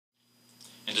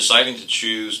deciding to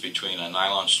choose between a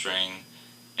nylon string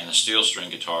and a steel string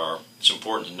guitar, it's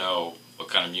important to know what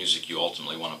kind of music you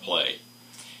ultimately want to play.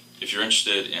 If you're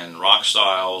interested in rock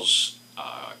styles,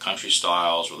 country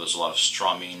styles where there's a lot of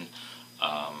strumming,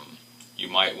 you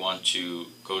might want to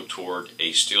go toward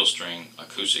a steel string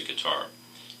acoustic guitar.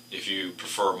 If you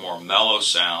prefer more mellow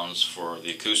sounds for the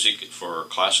acoustic, for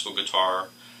classical guitar,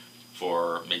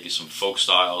 for maybe some folk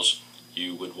styles,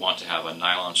 you would want to have a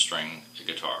nylon string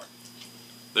guitar.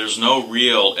 There's no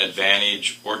real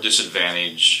advantage or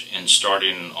disadvantage in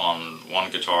starting on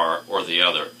one guitar or the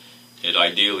other. It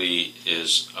ideally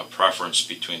is a preference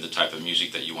between the type of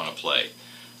music that you want to play.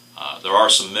 There are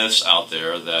some myths out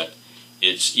there that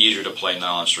it's easier to play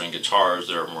nylon string guitars.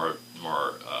 They're more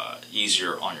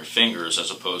easier on your fingers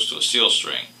as opposed to a steel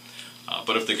string.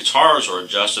 But if the guitars are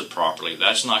adjusted properly,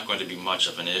 that's not going to be much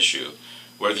of an issue.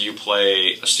 Whether you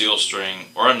play a steel string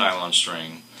or a nylon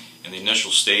string, in the initial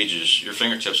stages, your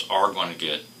fingertips are going to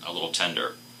get a little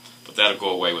tender, but that'll go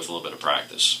away with a little bit of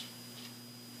practice.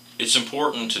 It's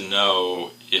important to know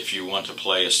if you want to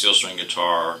play a steel string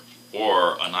guitar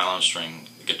or a nylon string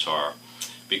guitar,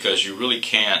 because you really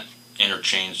can't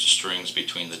interchange the strings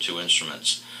between the two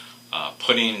instruments.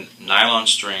 Putting nylon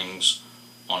strings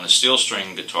on a steel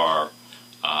string guitar,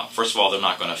 first of all, they're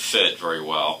not going to fit very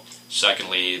well.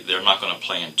 Secondly, they're not going to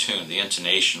play in tune. The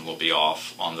intonation will be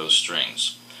off on those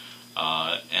strings.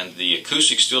 And the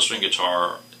acoustic steel string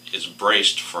guitar is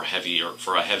braced for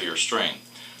a heavier string,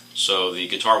 so the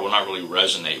guitar will not really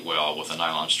resonate well with a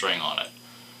nylon string on it.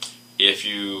 If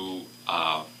you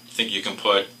think you can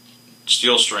put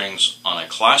steel strings on a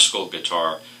classical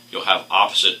guitar, you'll have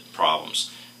opposite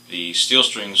problems. The steel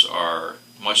strings are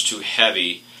much too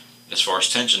heavy as far as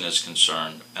tension is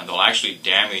concerned, and they'll actually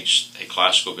damage a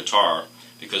classical guitar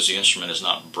because the instrument is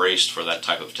not braced for that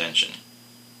type of tension.